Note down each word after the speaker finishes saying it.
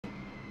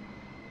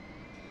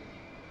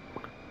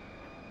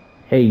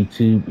Hey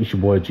YouTube, it's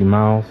your boy G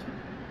Miles.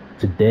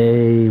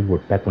 Today we're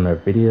back on our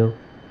video.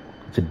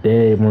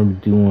 Today we're gonna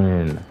be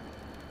doing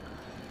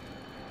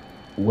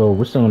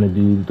we're still gonna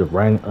do the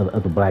Riding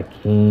of the Black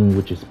King,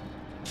 which is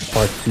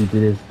part two to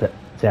this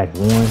attack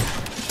one.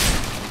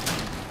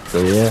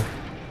 So yeah,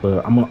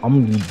 but I'm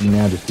gonna do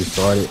now just get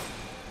started.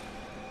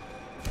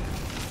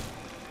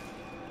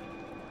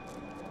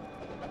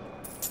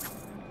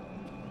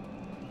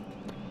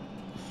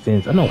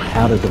 Since I know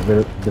how the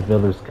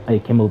developers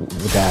came up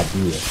with the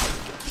idea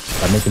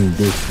by making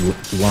this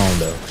too long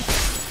though.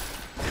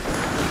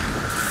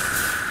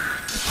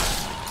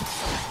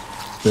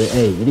 But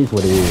hey, it is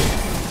what it is.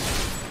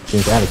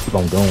 Since I gotta keep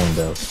on going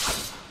though.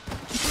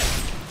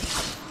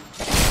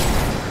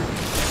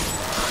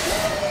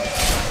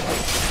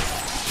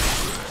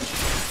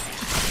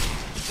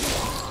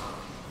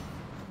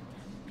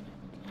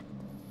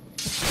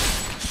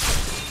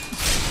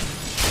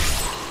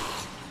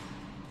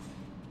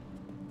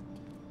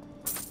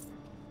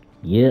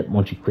 Yep,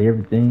 once you clear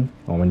everything,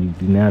 or when you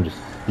do now, just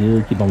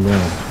still keep on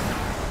going.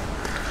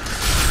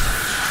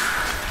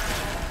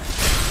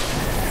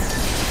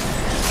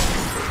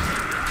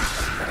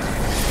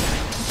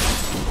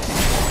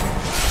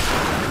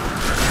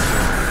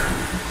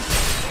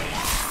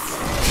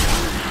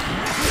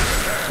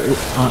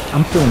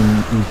 I'm still in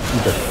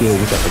the skill,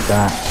 which I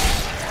forgot.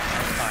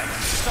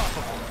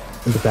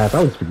 And besides, I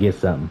always forget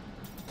something.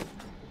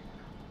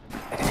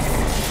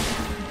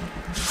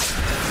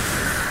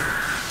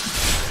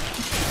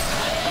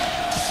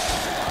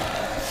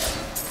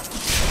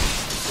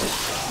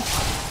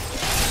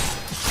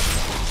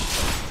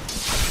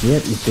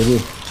 Yep, it's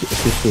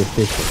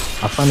official.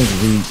 I finally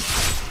reached,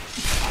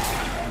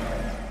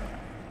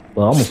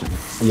 well, almost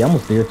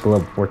there to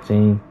level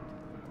 14.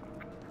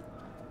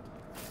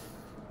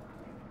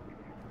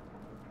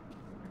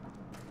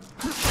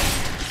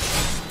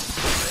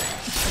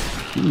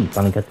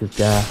 Finally got this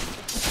guy.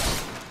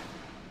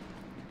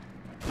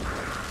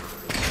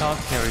 Can't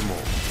carry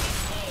more.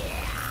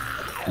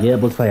 Yeah,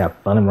 it looks like I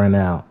finally ran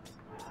out.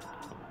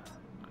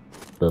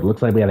 But it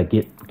looks like we gotta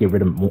get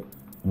rid of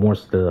more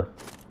stuff.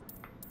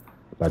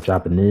 By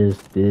dropping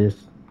this.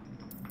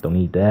 Don't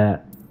need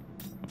that.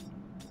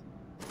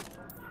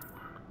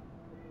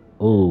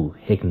 Oh,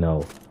 heck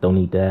no. Don't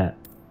need that.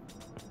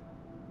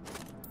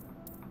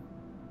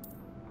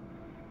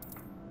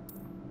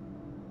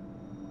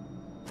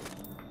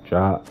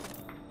 Drop.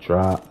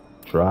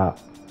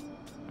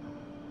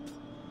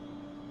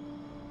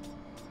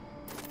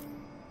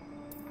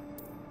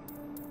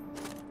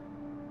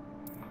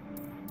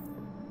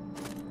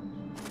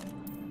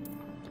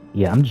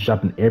 Yeah, I'm just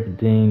dropping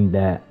everything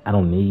that I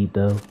don't need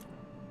though.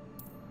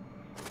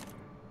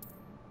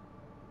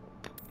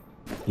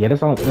 Yeah,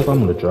 that's all I'm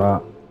gonna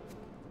drop.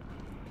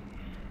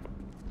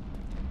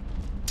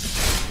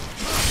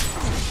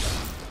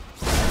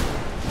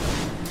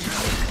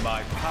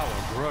 My power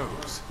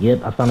grows.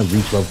 Yep, I finally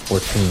reached level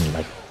 14.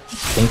 Like,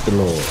 thank the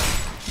Lord.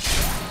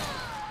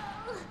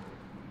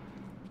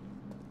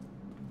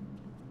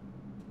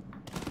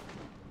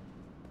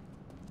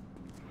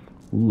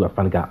 Ooh, I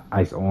finally got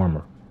ice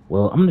armor.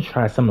 Well, I'm gonna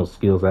try some of those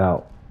skills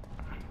out.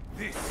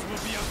 This will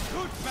be a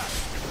good battle.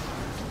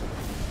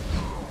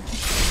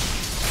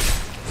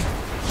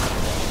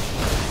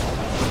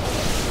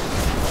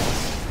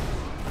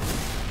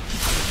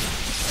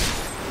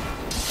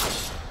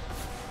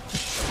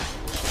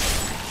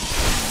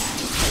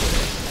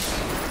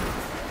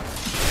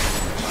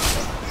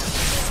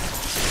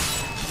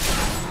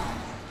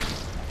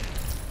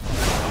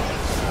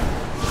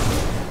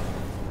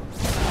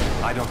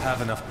 I don't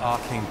have enough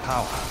arcane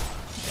power.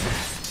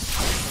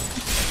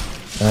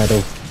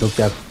 Those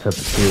guys are tough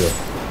to kill.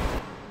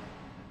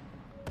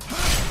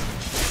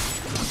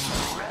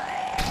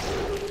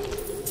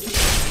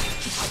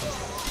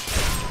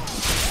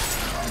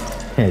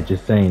 Yeah,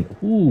 just saying.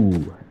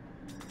 Ooh.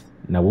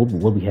 Now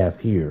what we have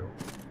here?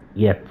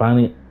 Yeah,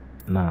 finally.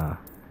 Nah.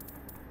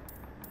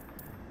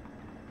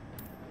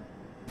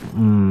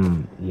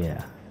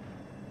 Yeah.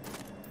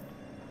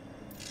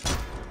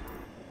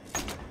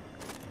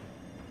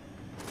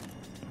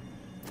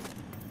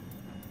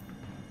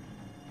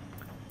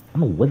 I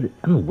don't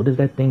know what does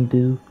that thing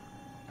do,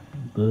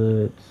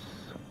 but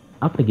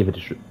I'm gonna give it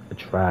a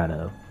try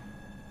though.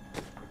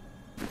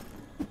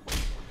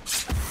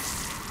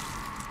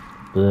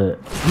 But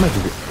I might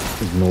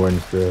just ignore it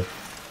and stuff.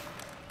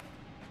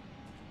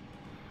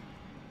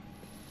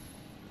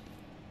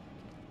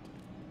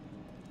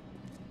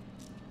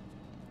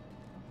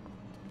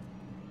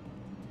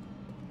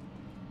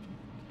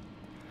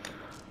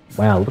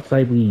 Wow, looks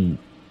like we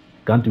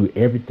gone through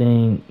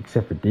everything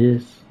except for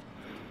this.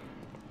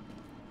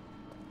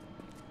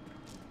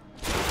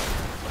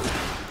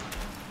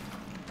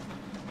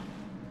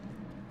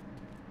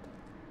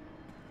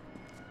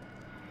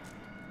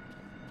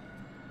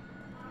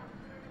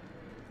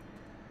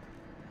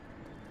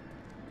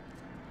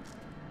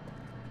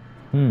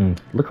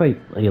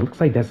 Looks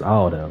like that's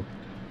all though.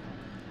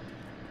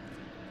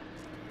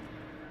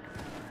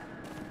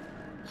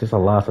 It's just a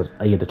loss of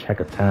the track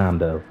of time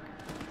though.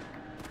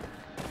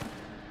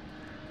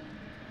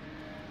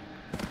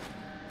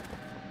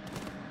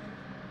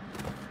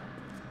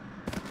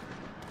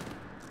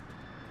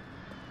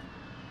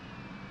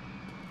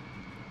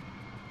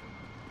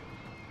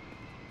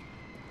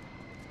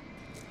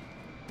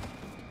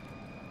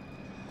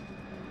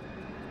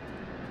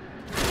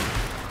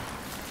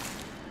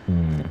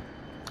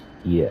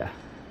 Yeah.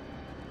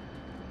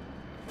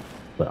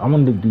 But I'm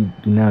gonna do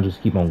now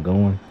just keep on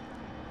going.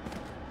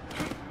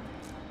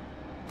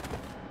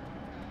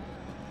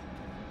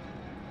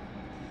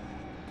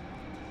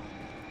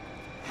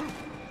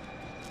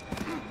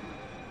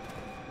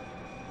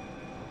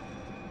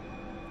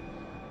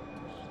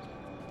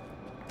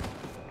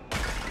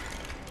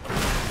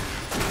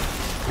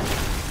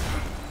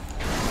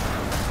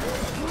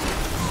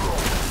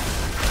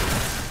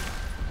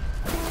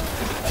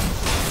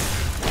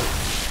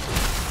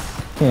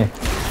 Yeah.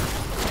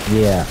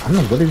 Yeah, I don't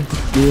know what is the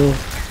skill.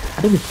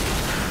 I think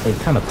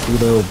it's kind of cool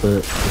though, but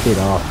a bit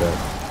off though.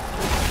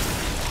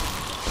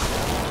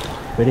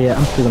 But yeah,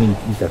 I'm still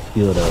gonna use that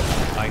skill though.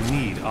 I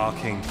need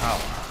arcane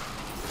power.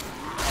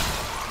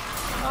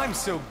 I'm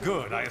so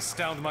good, I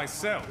astound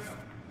myself.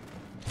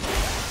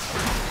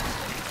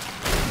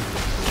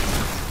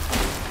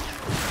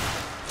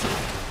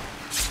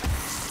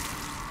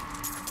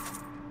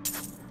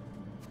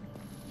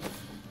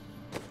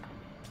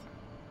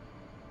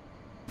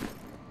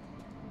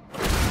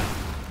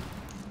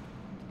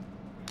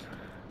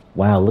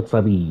 Wow, looks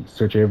like we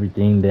searched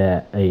everything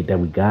that that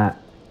we got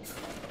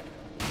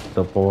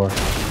so far.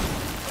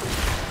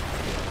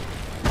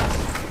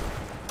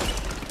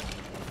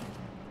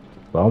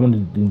 But I want to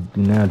do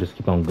now just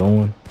keep on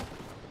going.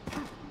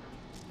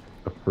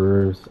 But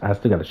first, I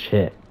still gotta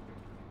check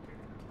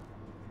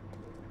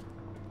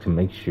to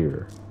make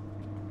sure.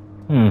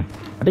 I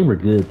think we're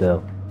good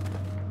though.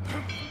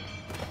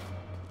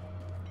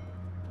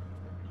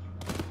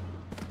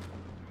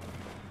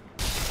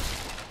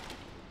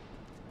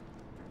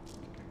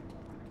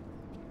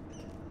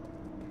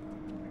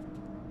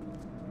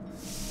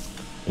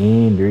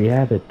 And there you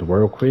have it, the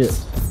world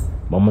crits.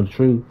 Moment of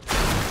truth.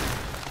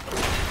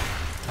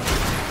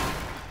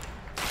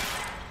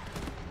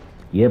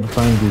 Yeah, but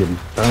finally did it. We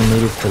finally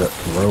made it to the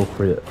world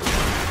crit.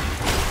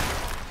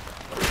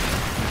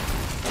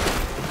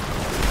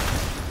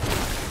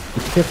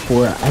 Except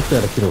for, I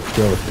still gotta kill a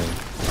skeleton.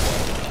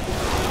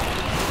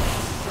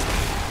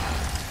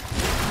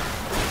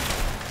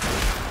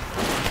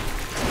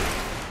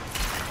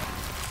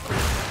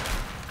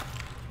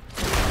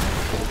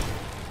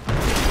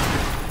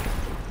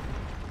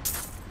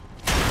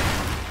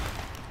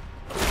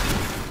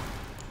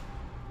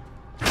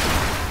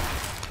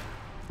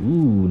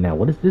 Ooh, now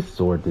what does this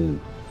sword do?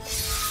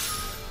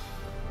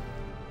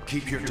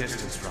 Keep your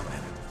distance from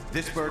him.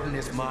 This burden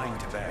is mine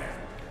to bear.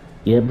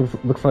 Yeah,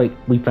 it looks like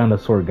we found a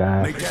sword,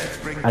 guys.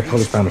 I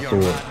totally found a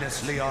sword.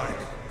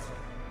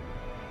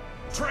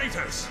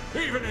 Traitors!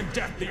 Even in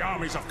death, the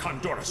armies of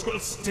Condorus will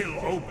still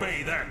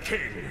obey their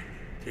king,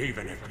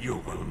 even if you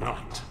will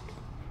not.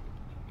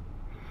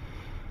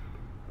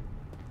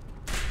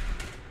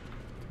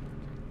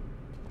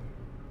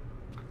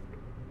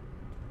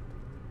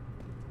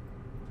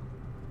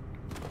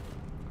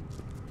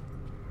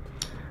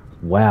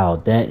 Wow,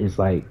 that is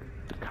like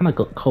kind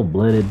of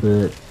cold-blooded,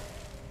 but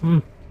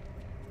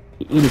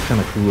it is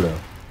kind of cool though.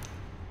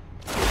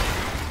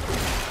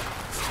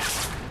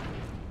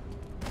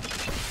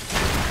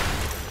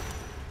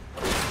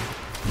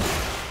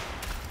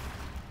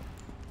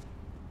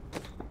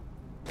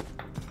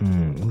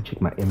 Let me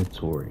check my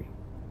inventory.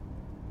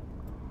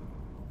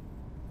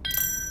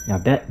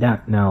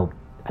 Now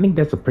I think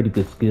that's a pretty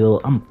good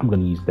skill. I'm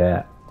gonna use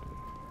that.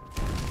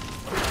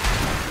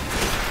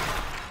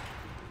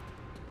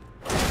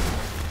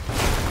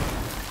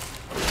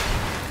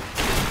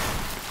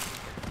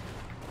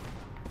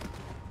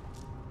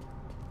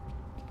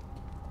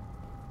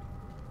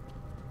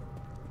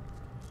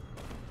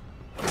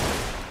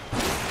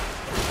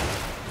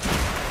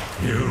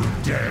 You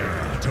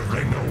dare to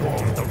bring the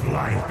warmth of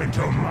life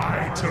into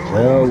my tomb?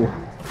 Well,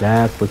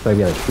 guys, looks like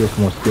we gotta kill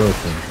some more skeletons.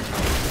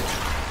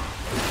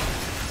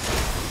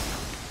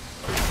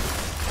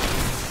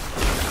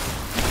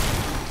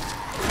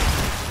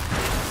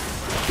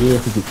 Yeah,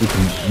 if we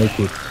can make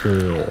it to,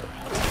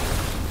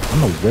 I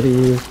don't know what it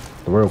is,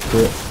 the world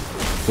clip.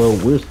 Well,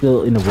 we're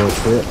still in the world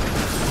clip.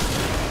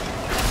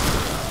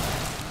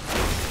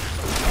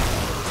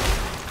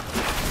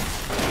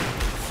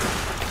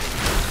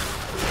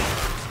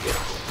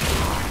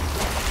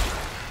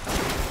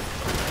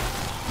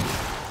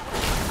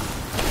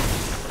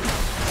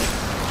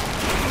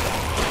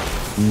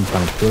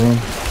 Trying to kill him.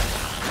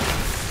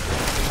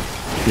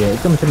 Yeah,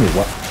 it's gonna tell me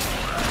what.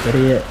 But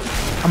yeah,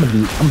 I'm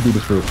gonna do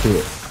this real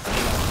quick.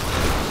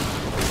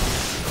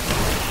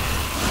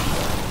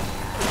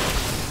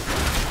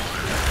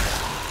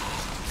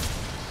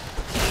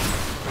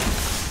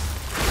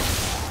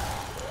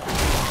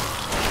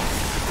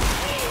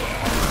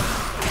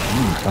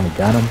 Finally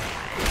got him.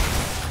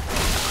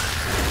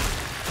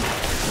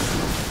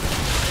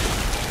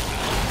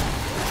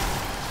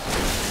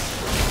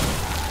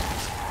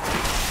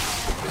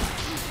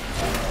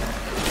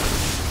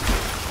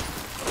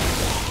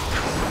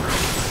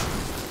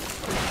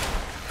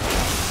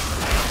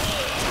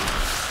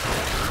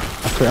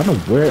 I don't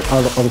know where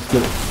all the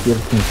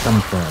skeletons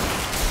come from.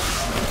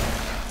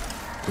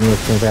 You know,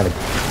 since I gotta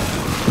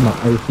come on,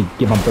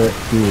 get my butt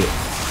good.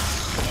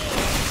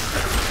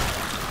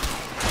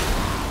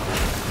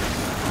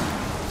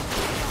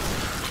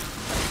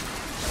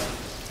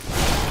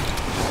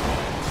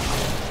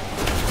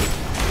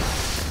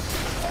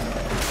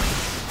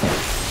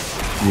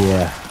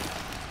 Yeah.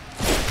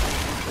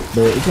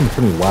 But it's gonna take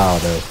me a while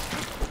though.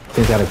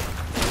 Since I gotta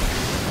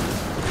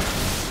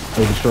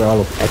destroy all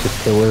those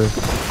active pillars.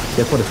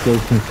 That's where the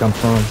skeletons come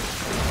from.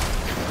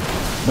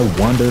 No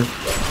wonder.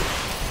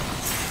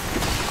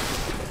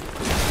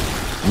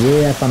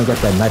 Yeah, I finally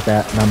got that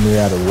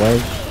nightmare out of the way.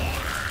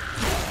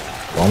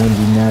 What I'm gonna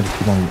do now is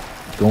keep on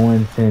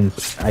going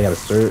since I gotta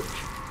search.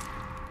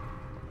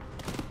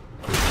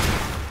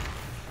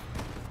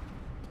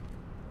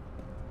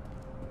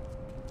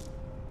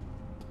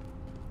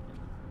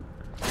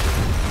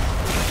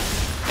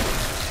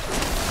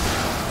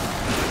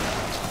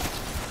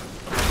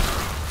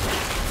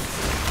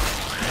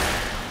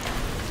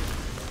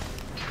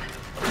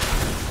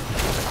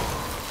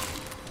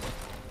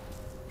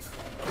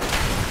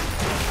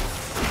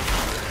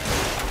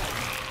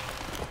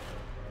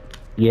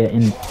 Yeah,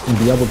 in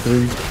Diablo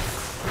 3,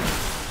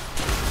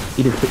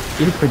 it is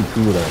pretty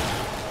cool though.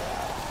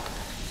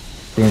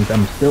 Since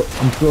I'm still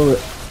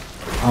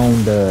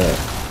on the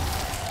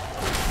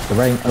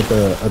rank of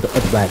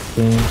the Black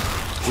King.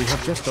 We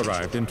have just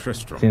arrived in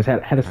Tristram. Since I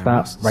had to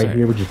stop right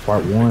here, which is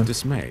part 1.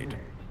 Dismayed.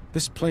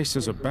 This place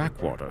is a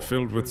backwater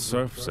filled with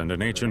serfs and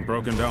an ancient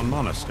broken-down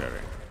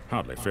monastery,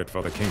 hardly fit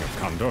for the king of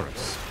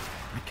Condorus.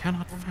 I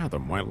cannot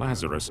fathom why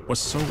Lazarus was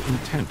so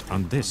intent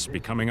on this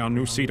becoming our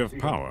new seat of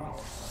power.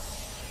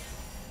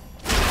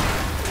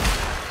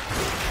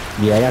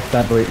 Yeah, I got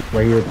stopped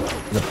right here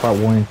in the part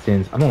 1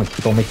 since I don't want to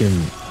keep on making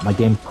my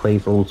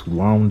gameplays a little too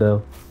long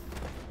though.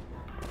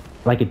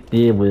 Like it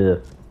did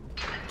with,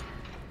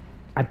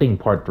 I think,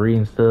 part 3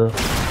 and stuff.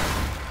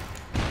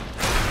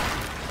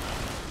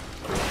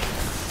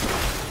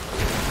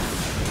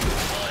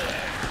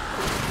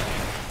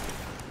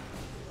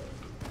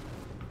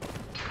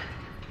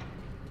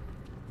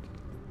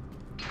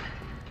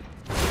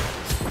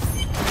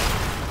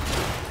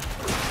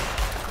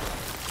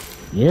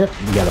 Yep,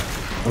 we gotta,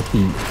 let's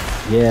see.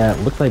 Yeah,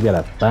 looks like we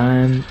gotta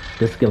find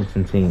the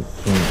skeleton king.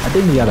 I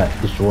think we gotta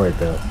destroy it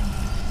though.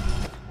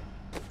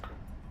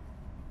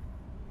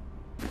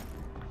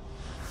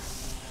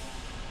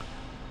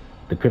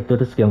 The crypt of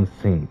the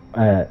skeleton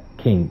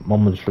king,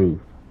 moment of truth.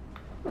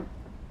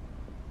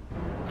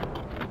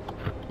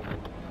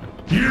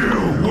 You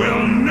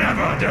will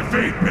never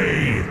defeat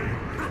me!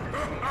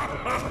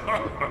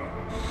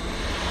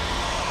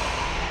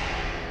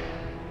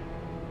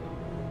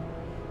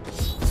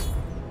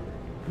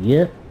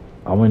 Yep,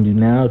 all I wanna do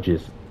now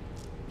just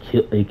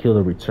kill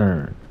the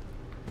return.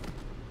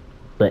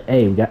 But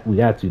hey, we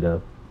got to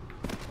though.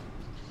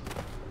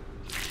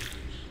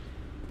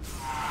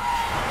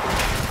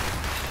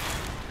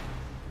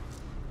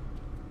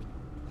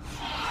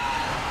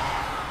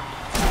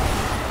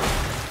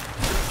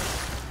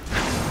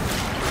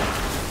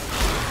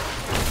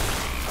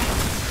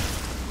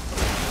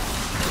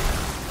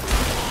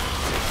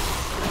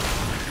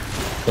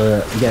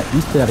 But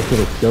we still gotta kill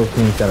the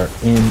skeletons that are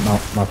in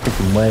my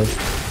freaking way.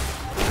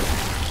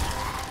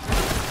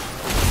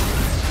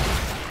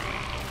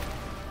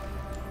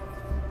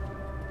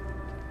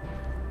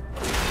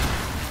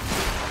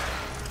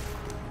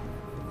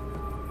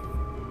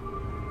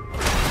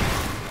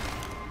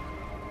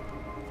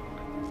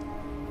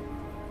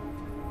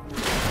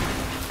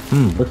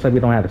 Looks like we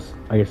don't have to,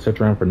 I guess,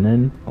 search around for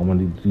none. All I'm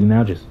gonna do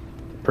now, just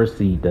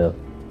proceed though.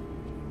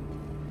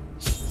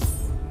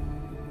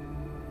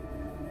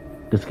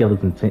 The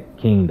skeleton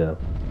king though.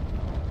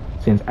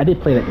 Since I did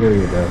play that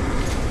area though.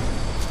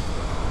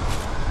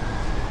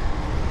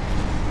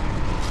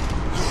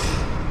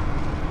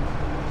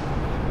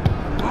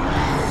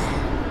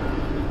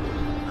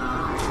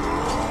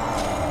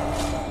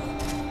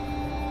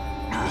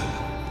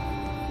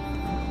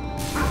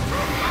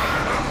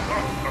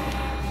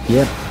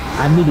 Yep,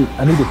 I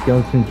knew the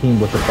skeleton king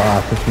was the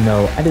boss, since you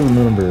know I didn't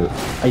remember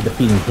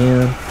defeating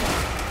him.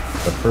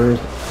 But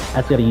first,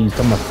 I just gotta use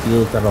some of my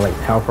skills that are like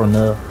powerful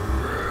enough.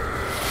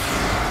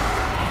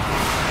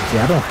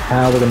 Yeah, I don't know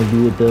how we're gonna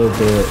do it though,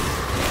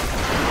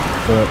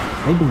 but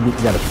maybe we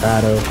gotta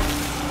try though.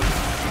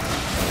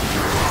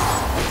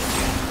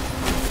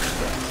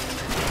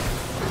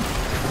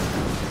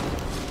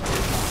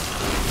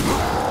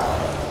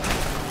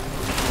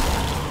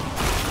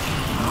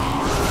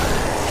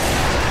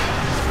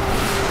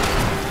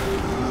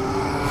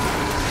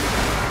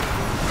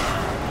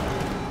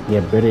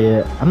 Yeah, but I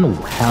don't know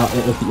how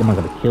else am I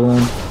gonna kill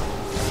him.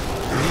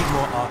 We need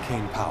more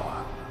arcane power.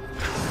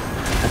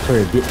 I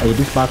swear,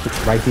 this box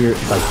right here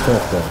is like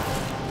tough though.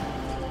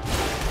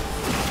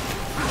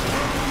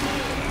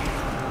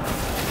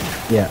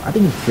 Yeah, I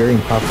think it's very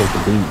impossible to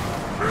beat.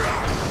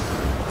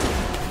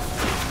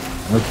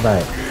 Unless if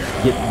I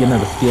get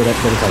another skill that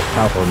is like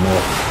powerful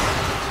enough.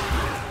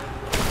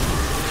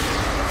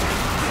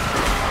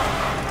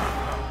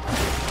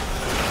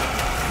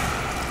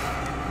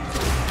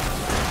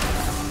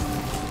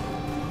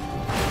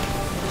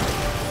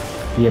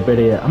 Yeah, but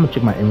I'm gonna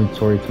check my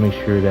inventory to make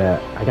sure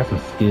that I got some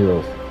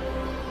skills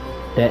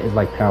that is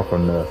like powerful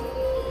enough.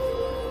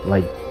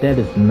 Like that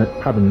is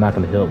probably not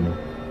gonna help me.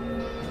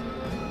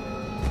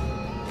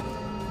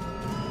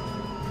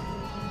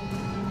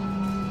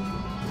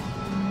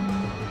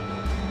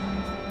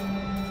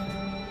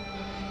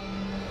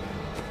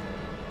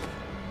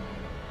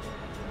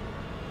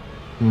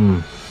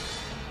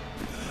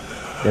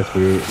 That's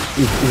weird.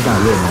 It's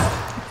not lit now.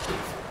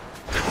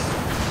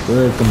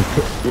 Well, it's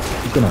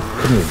gonna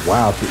take me a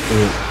while to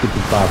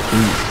 55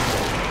 feet.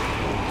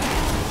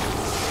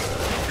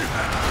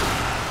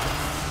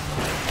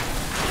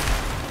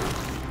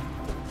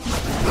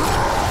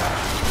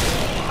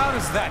 How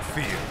does that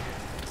feel?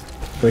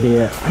 But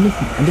yeah, I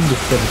think this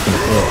stuff is gonna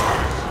help.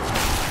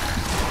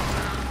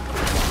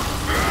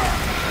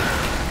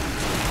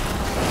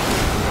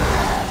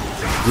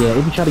 Yeah,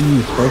 if you try to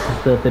use explosive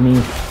stuff, that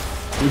means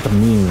it's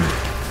immune.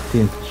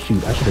 Since,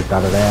 shoot, I should have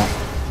thought of that.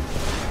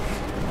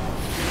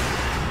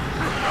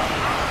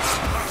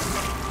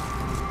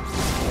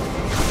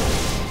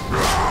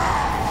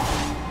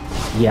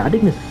 Yeah, I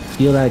think this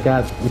skill that I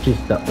got, which is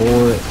the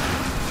orb,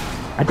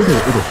 I think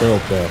it'll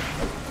help though.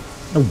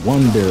 No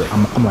wonder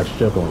I'm like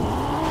struggling.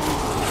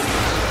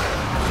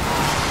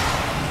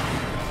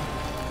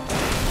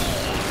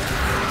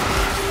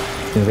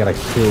 Since I gotta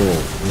kill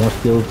more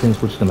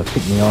skeletons, which is gonna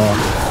pick me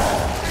off.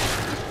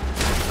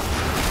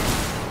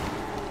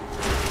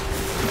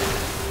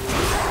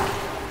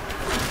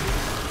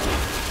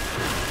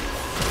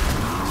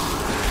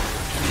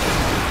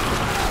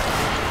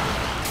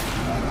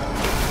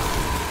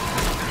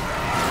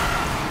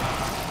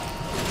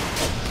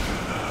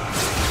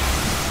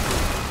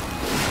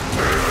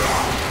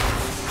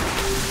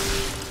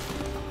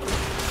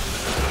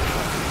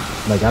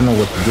 Like, I know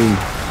what to do.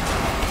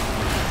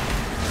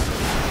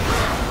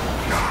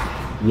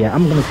 Yeah,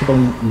 I'm gonna keep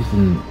on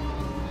using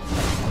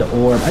the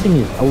orb. I think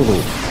it's a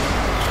little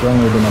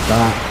stronger than I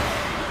thought.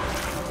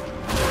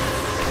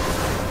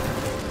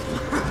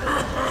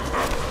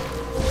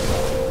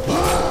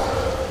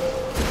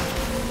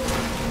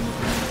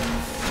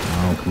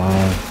 Oh, come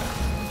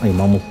on. I'm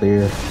almost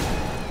there.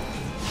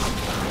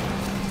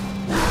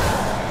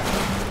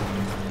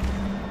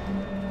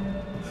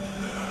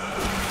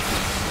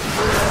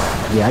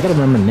 Yeah, I gotta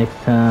remember next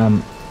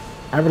time.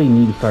 I really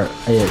need to start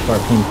paying attention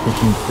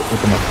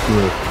to my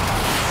skills.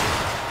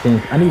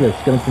 Since I need a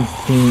skeleton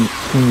team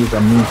use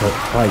a mean to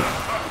fight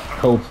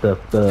cold stuff,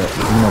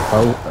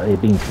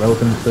 being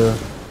frozen and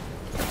stuff.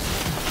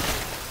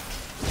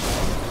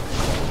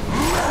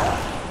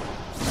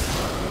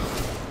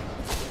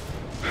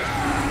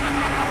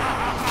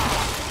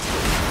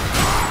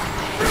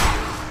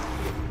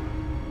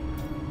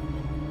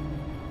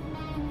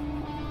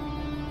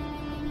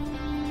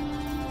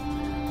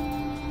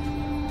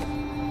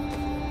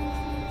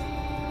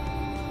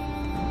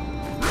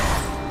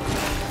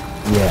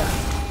 Yeah.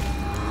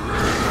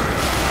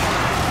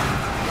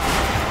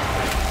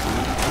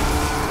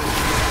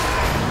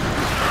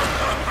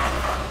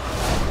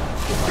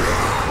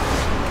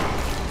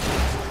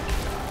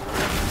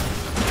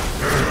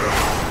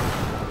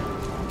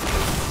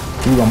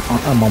 Ooh,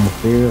 I'm almost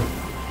there.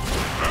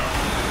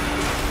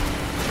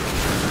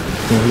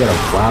 Man, we got a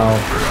wow.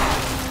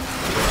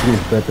 We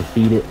just got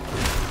defeated.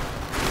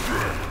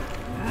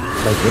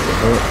 Like, what the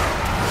heck?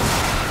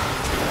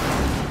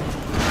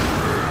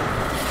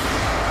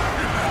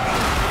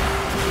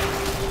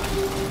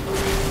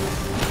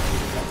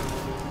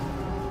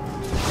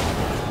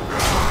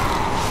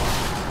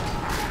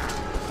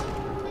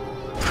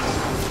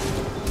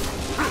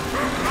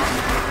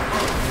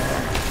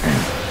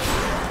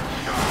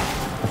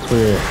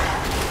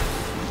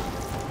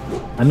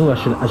 I knew I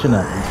shouldn't have used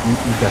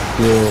that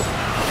skill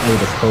over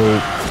the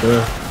code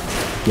stuff.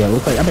 Yeah, it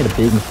looks like I made a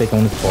big mistake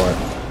on this part.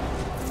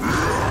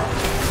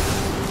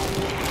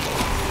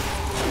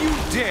 You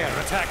dare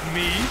attack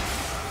me?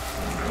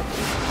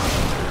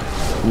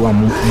 Ooh,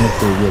 I'm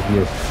mostly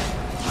yes.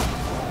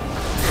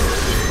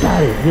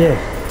 Got it, yes.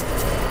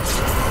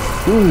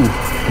 Ooh,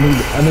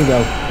 I knew that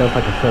was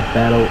like a tough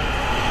battle.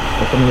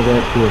 Or something like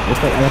that too.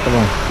 Looks like I got the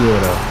wrong skill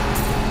though.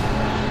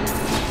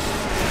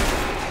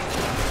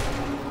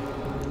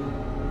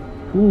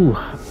 Ooh,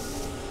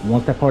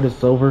 once that part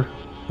is over,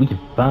 we can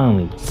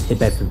finally head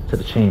back to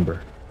the chamber.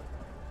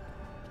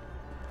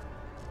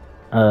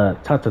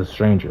 Talk to the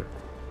stranger.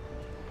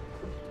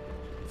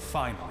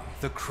 Finally,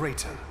 the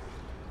crater.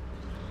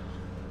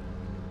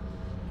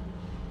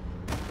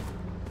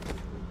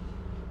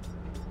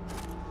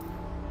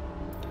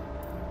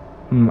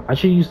 I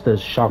should use the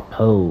shock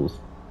pose.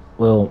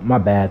 Well, my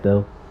bad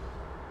though.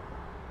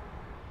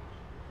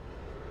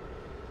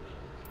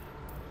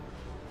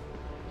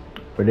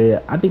 But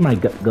I think my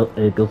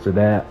it goes to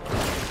that.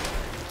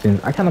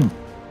 Since I kind of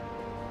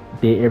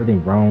did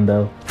everything wrong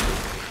though.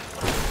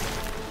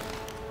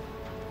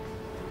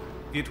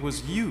 It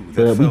was you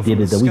that We fell did from it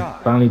the though. We sky.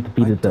 finally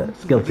defeated the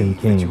Skeleton Believe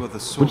that King, you are the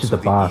which source is the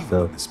of boss evil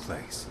though. in this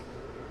place.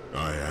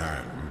 I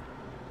am.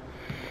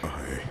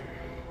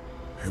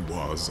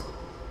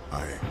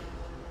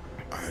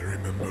 I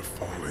remember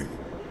falling.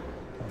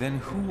 Then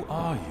who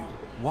are you?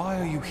 Why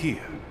are you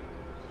here?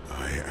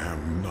 I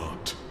am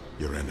not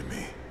your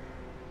enemy.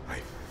 I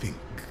think.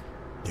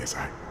 Yes,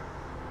 I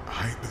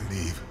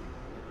believe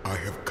I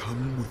have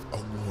come with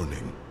a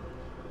warning.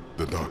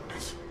 The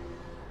darkness.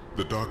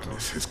 The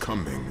darkness is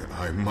coming.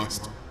 I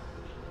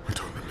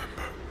don't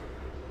remember.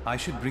 I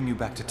should bring you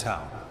back to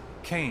town.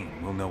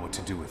 Cain will know what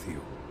to do with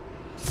you.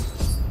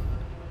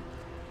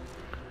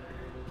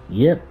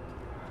 Yep.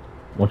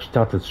 Once you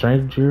talk to the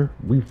stranger,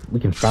 we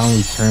can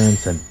finally turn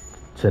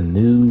to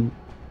new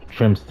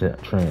trend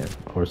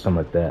or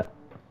something like that.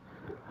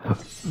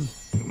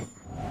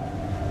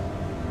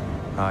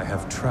 I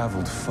have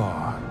traveled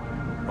far,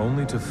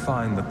 only to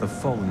find that the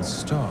fallen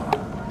star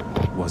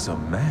was a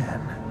man.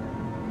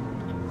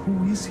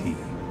 Who is he?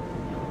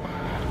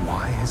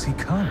 Why has he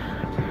come?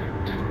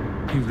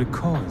 He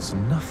recalls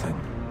nothing,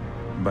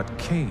 but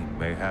Cain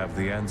may have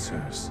the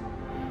answers.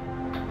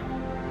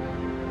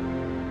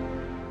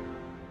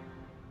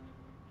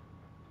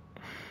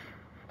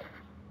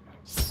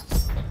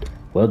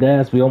 Well,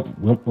 guys,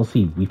 we'll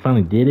see. We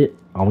finally did it.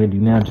 All we have to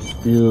do now just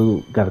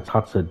still got to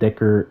talk to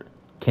Deckard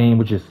Cain,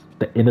 which is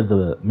the end of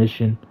the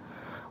mission.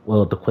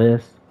 Well, the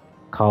quest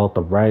called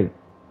the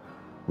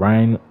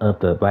Reign of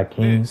the Black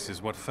King. This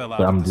is what fell out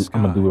But of I'm the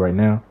sky. gonna do it right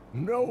now.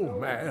 No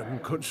man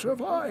could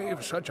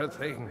survive such a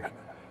thing.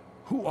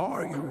 Who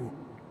are you?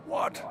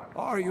 What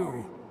are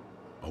you?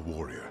 A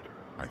warrior,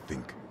 I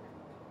think.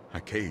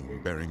 I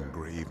came bearing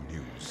grave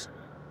news,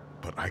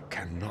 but I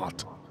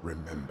cannot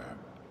remember.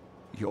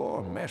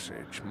 Your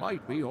message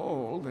might be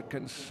all that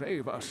can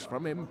save us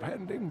from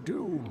impending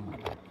doom.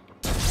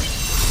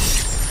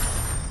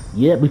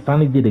 Yeah, we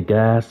finally did it,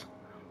 guys.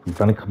 We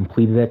finally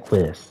completed that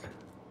quest.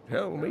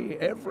 Tell me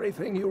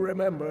everything you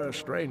remember,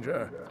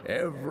 stranger.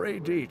 Every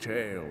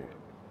detail.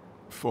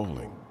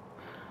 Falling.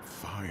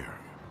 Fire.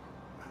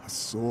 A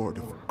sword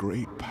of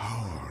great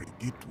power.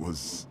 It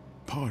was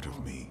part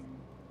of me.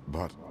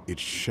 But it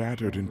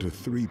shattered into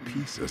 3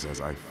 pieces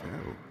as I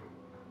fell.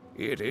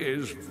 It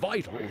is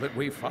vital that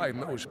we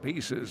find those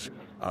pieces.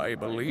 I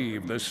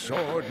believe the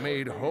sword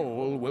made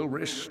whole will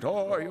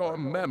restore your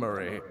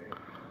memory.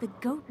 The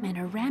goatmen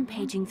are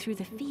rampaging through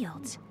the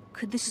fields.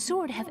 Could the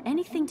sword have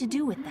anything to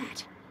do with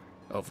that?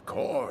 Of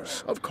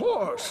course, of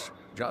course.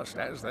 Just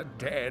as the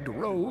dead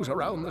rose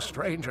around the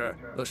stranger,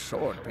 the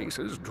sword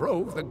pieces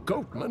drove the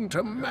goatmen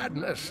to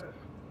madness.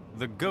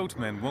 The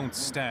goatmen won't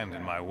stand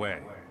in my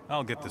way.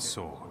 I'll get the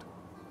sword.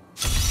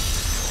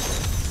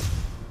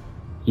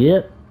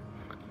 Yep.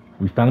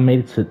 We finally made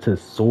it to the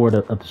sword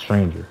of the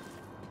stranger.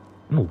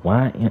 I don't know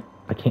why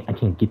I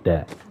can't get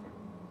that.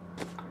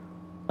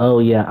 Oh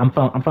yeah, I'm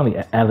finally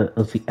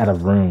out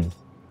of room.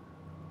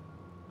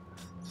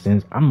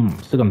 Since I'm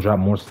still gonna drop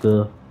more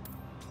stuff.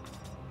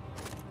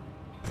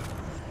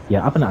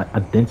 Yeah, I'm gonna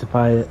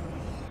identify it.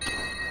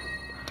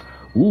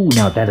 Ooh,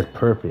 now that is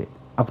perfect.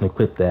 I'm gonna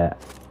equip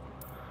that.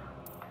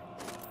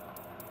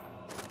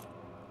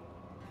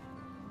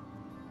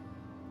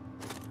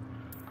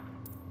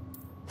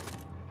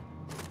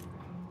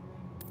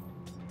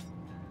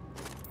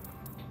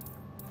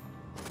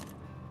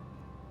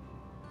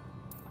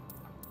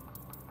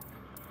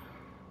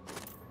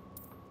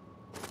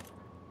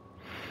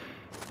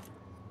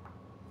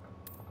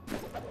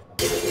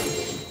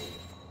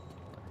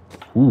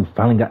 Ooh,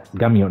 finally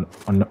got me on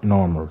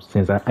armor.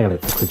 Since I gotta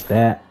click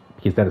that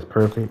because that is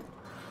perfect.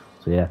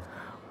 So yeah.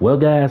 Well,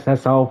 guys,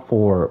 that's all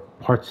for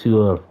part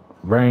 2 of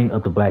Reign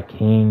of the Black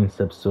King.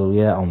 This episode,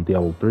 yeah, on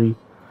Diablo 3.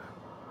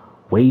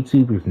 Way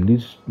too. If you're new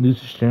to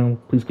this channel,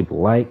 please give a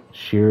like,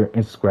 share,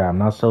 and subscribe.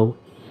 And also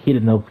hit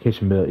the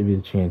notification bell if you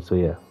get a chance. So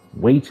yeah.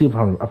 Way too.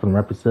 I'm gonna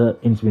wrap this up.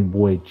 It's been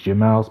boy Jim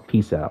Miles.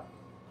 Peace out.